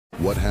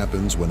What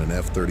happens when an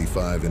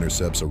F-35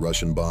 intercepts a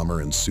Russian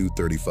bomber and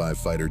Su-35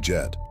 fighter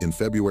jet? In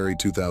February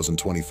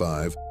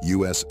 2025,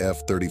 U.S.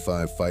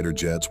 F-35 fighter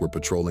jets were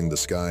patrolling the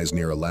skies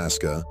near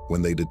Alaska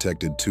when they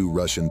detected two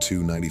Russian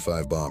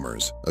Tu-95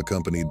 bombers,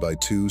 accompanied by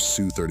two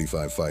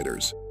Su-35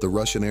 fighters. The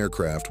Russian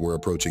aircraft were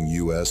approaching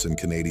U.S. and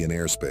Canadian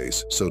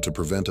airspace, so to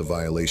prevent a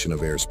violation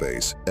of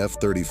airspace,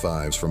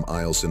 F-35s from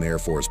Eielson Air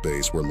Force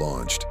Base were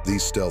launched.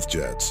 These stealth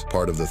jets,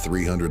 part of the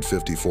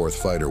 354th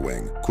Fighter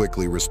Wing,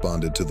 quickly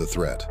responded to the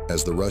threat.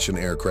 As the Russian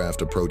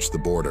aircraft approached the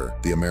border,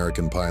 the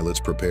American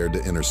pilots prepared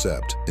to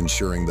intercept,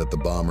 ensuring that the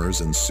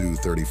bombers and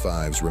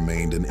Su-35s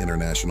remained in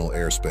international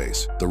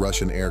airspace. The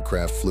Russian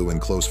aircraft flew in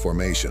close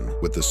formation,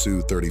 with the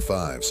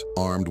Su-35s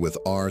armed with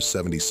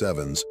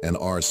R-77s and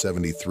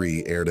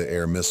R-73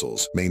 air-to-air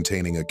missiles,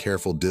 maintaining a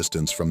careful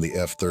distance from the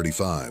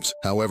F-35s.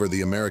 However,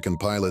 the American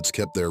pilots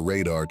kept their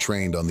radar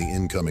trained on the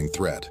incoming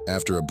threat.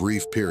 After a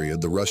brief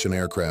period, the Russian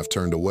aircraft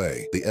turned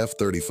away. The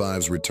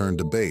F-35s returned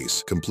to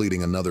base,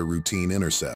 completing another routine intercept.